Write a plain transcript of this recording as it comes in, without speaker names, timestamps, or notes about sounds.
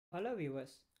Hello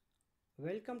viewers,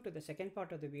 welcome to the second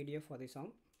part of the video for the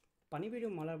song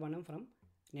PaniVizhumMalarvaman from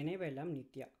Ninaivellaam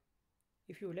Nithya.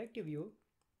 If you would like to view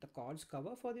the chords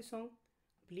cover for the song,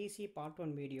 please see part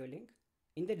 1 video link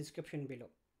in the description below.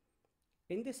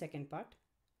 In the second part,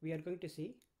 we are going to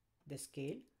see the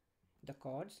scale, the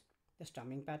chords, the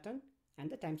strumming pattern and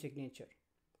the time signature.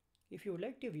 If you would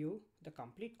like to view the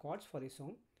complete chords for the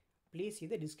song, please see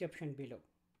the description below.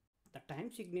 The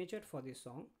time signature for this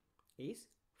song is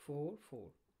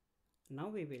 4/4. Now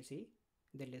we will see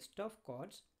the list of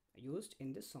chords used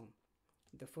in this song.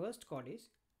 The first chord is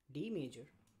D major.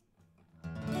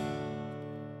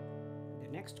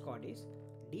 The next chord is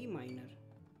D minor.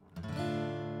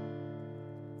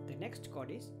 The next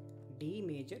chord is D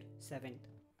major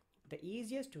 7th. The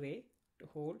easiest way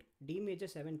to hold D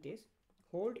major 7th is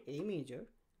hold A major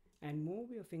and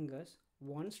move your fingers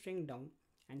one string down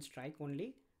and strike only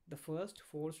the first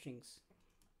 4 strings.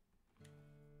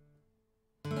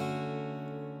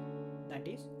 That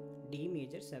is D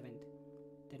major 7th.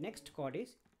 The next chord is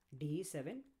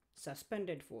D7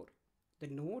 suspended 4. The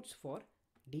notes for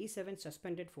D7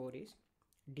 suspended 4 is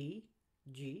D,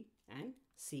 G and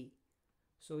C.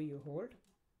 So you hold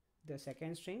the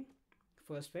second string,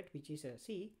 first fret which is a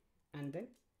C, and then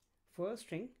first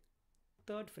string,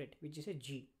 third fret which is a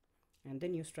G, and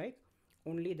then you strike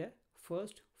only the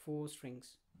first 4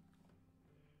 strings.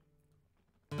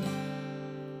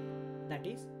 That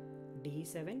is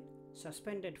D7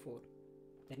 suspended 4.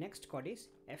 The next chord is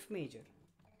F major.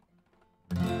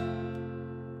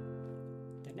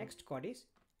 The next chord is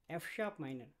F sharp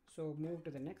minor. So move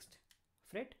to the next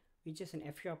fret which is an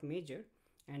F sharp major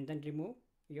and then remove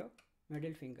your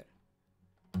middle finger.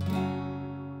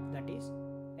 That is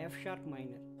F sharp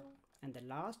minor. And the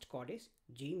last chord is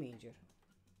G major.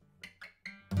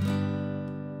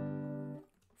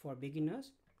 For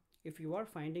beginners, if you are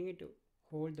finding it to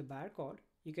hold the bar chord,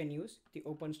 you can use the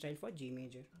open style for G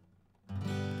major.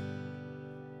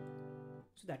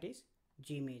 So that is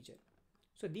G major.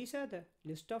 So these are the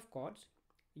list of chords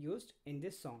used in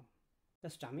this song. The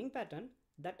strumming pattern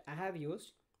that I have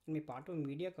used in my part 1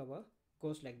 video cover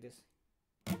goes like this.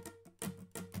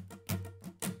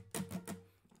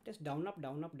 It is down up,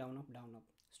 down up, down up, down up,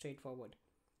 straightforward.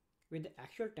 With the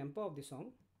actual tempo of the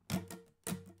song,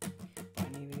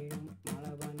 Pani Vizhum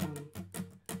Malarvanam.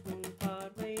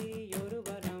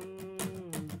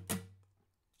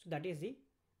 So that is the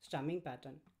strumming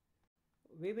pattern.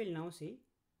 We will now see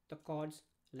the chords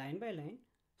line by line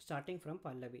starting from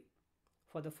Pallavi.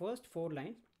 For the first 4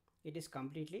 lines, it is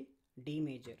completely D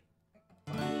major.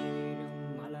 Pani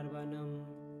Vizhum Malarvanam,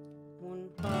 un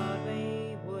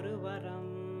parvai oru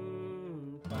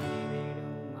varam. Pani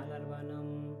Vizhum Malarvanam,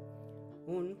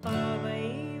 un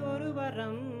parvai oru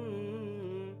varam.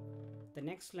 The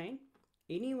next line,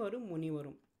 ini varum muni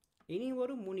varum. Ini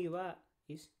varum muniva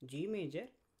is G major,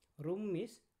 rum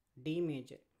is D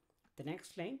major. The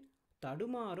next line,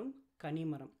 tadumarum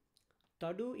kanimaram.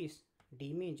 Tadu is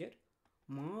D major,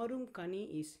 marum kani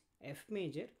is F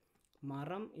major,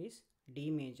 maram is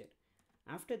D major.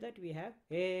 After that we have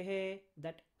he,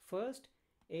 that first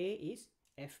A is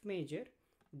F major,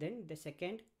 then the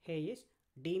second he is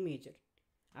D major.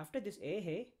 After this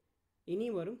he,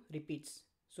 ini varum repeats.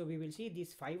 So we will see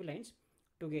these 5 lines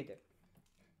together.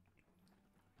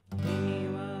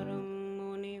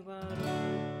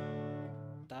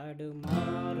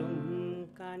 Tadumarum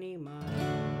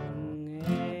kanimaram,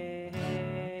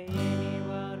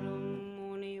 enivarum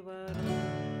munivarum.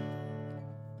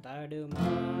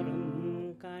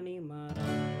 Tadumarum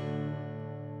kanimaram.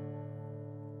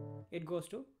 It goes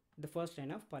to the first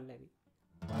line of Pallavi.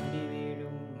 Pani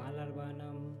Vizhum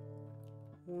Malarvanam,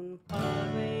 un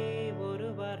parvai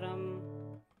oru varam.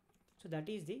 So that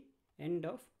is the end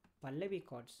of Pallavi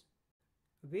chords.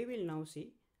 We will now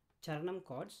see Charanam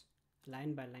chords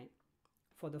line by line.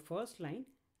 For the first line,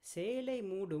 Selai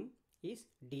Moodum is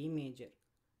D major.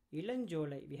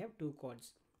 Ilanjolai, we have 2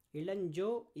 chords.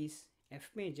 Ilanjo is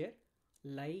F major,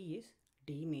 Lai is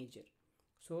D major.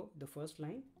 So the first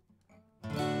line,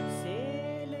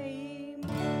 Selai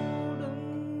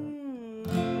Moodum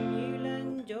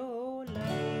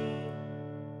Ilanjolai.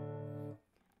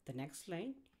 The next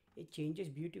line, it changes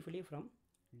beautifully from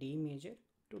D major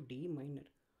to D minor.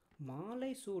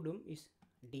 Malai Sudum is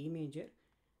D major,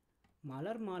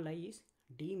 Malar Malai is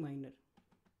D minor.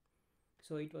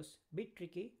 So it was a bit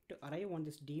tricky to arrive on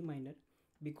this D minor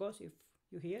because if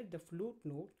you hear the flute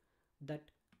note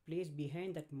that plays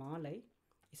behind that Malai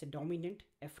is a dominant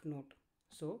F note.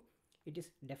 So it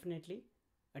is definitely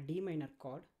a D minor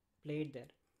chord played there.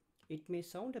 It may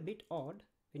sound a bit odd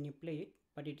when you play it,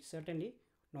 but it is certainly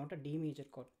not a D major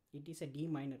chord. it is a D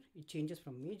minor. It changes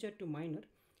from major to minor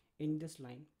in this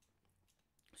line.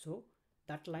 So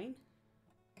that line,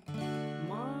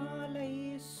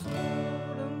 Malai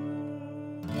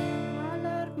Sodum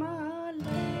Malar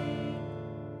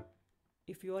Malai.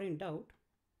 If you are in doubt,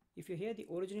 if you hear the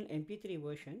original MP3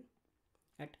 version,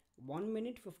 at 1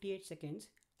 minute 58 seconds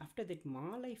after that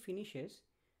Malai finishes,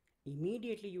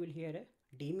 immediately you will hear a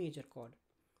D major chord.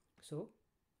 So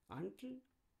until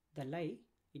the lie,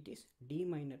 it is D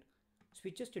minor,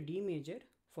 switches to D major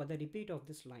for the repeat of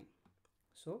this line.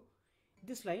 So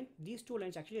this line, these two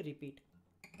lines actually repeat.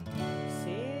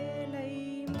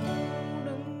 Selai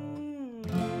moodum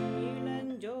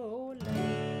ilanjolai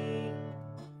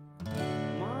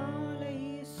malai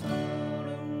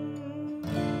sodum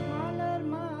malar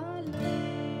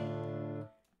malai.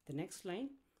 The next line,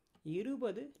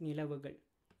 irubadu nilavugal.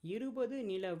 Irubadu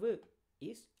nilavu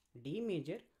is D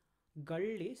major, gal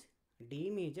is D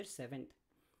major 7th.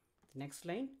 The next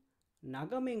line,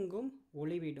 nagamengum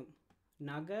olividum.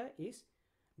 Naga is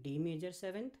D major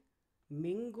 7th,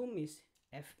 mingum is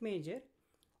F major,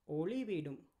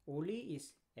 olividum, oli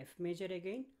is F major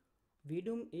again,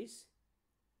 vidum is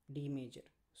D major.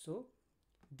 So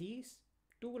these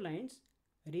two lines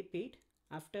repeat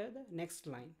after the next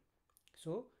line.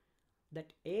 So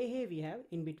that A we have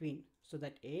in between. So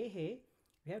that A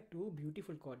we have two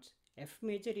beautiful chords. F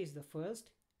major is the first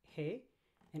He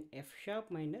and F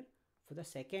sharp minor for the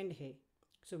second He.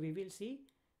 So we will see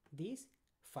these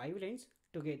 5 lines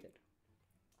together.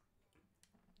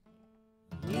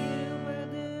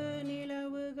 Irubadu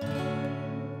nilavugal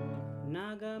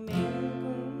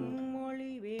nagamengum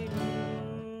olividum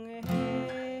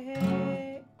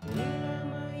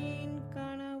ilamayin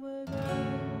kanavugal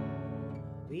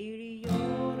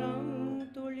viriyoram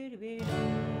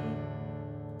tulirvedum.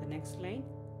 The next line,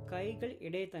 kaigal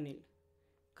idaitanil.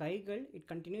 Kaigal, it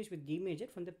continues with D major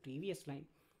from the previous line.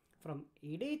 From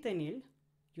idaitanil,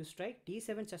 you strike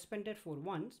D7 suspended for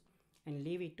once and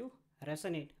leave it to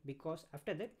resonate, because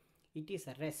after that it is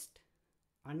a rest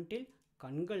until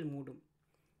kangal moodum.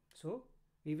 So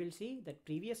we will see that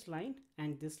previous line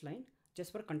and this line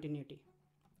just for continuity.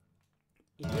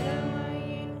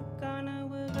 Ilamayin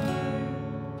kanavugal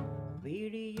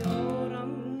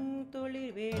viriyoram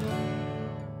tulirvedum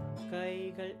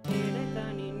கைகள்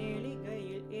இடத்தானி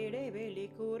நெளிகையில் இடைவெளி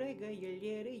கூரைகையில்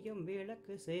எரியும்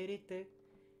விளக்கு சேரித்து.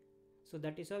 So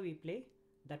that is how we play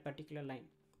that particular line.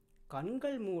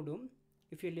 Kangal moodum,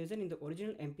 if you listen in the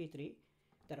original MP3,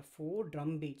 there are 4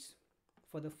 drum beats.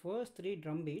 For the first 3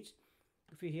 drum beats,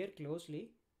 if you hear closely,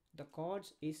 the chords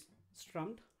is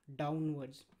strummed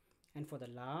downwards, and for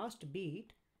the last beat,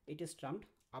 it is strummed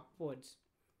upwards.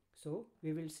 So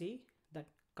we will see that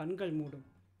Kangal moodum.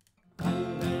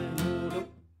 Kangal moodum.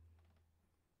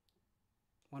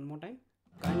 One more time.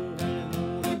 Kangal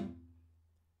moodum.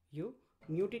 You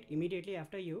mute it immediately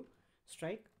after you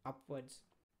strike upwards.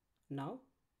 Now,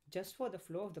 just for the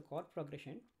flow of the chord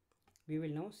progression, we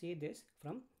will now see this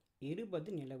from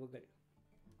Irubadu nilavugal.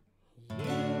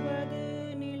 Irubadu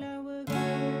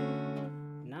nilavugal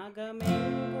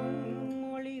nagamengum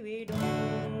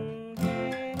olividum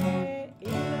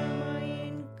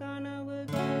ilamayin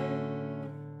kanavugal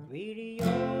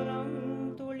viriyoram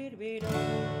tulirvedum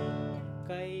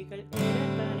கைகள்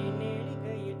இடத்தானி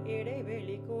நெளிகையில்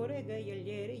இடைவெளி கூரைகையில்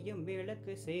எரியும்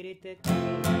விளக்கு சேரித்து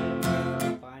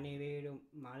PaniVizhum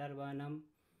Malarvanam.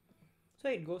 So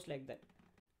it goes like that.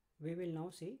 We will now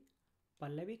see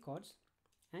Pallavi chords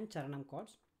and Charanam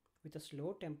chords with a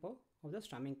slow tempo of the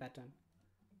strumming pattern.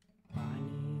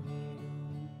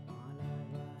 PaniVizhum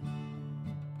Malarvanam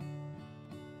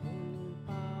un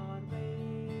பார்வை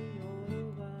ஒரு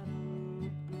வரம்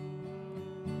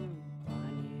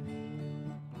PaniVizhum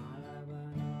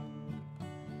Malarvanam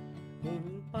un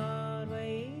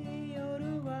பார்வை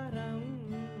ஒரு வரம்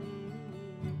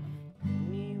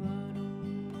நீ வரும்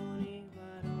நீ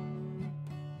வரும்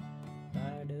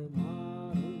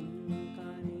தடுமாறும்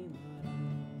கனிமரம்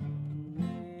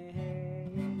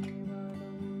நீ வரும்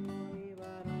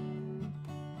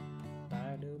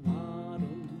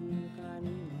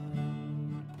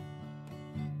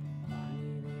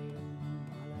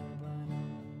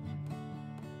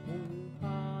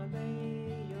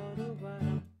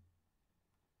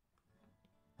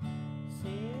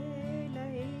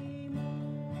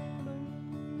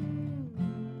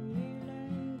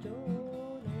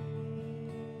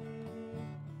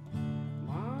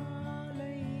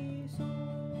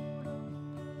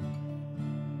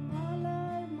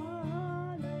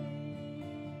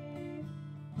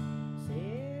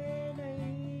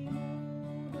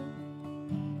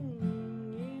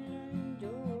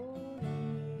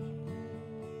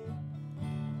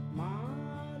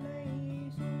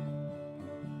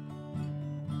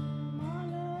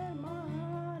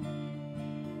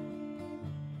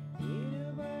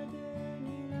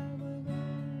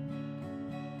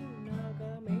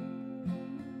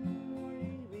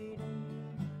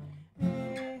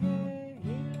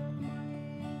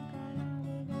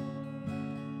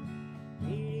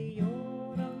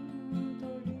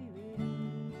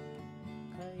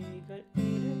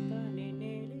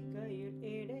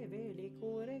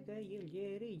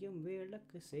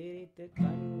சிரித்து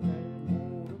கண்கள்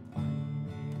மூடு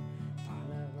பண்பேன்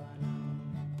மலர்வனம்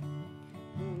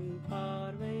உன்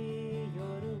பார்வை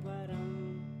ஒரு வரம்.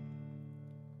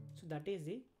 So that is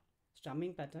the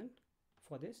strumming pattern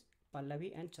for this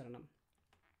Pallavi and Charanam.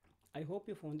 I hope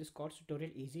you found this chords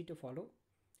tutorial easy to follow.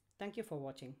 Thank you for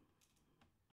watching.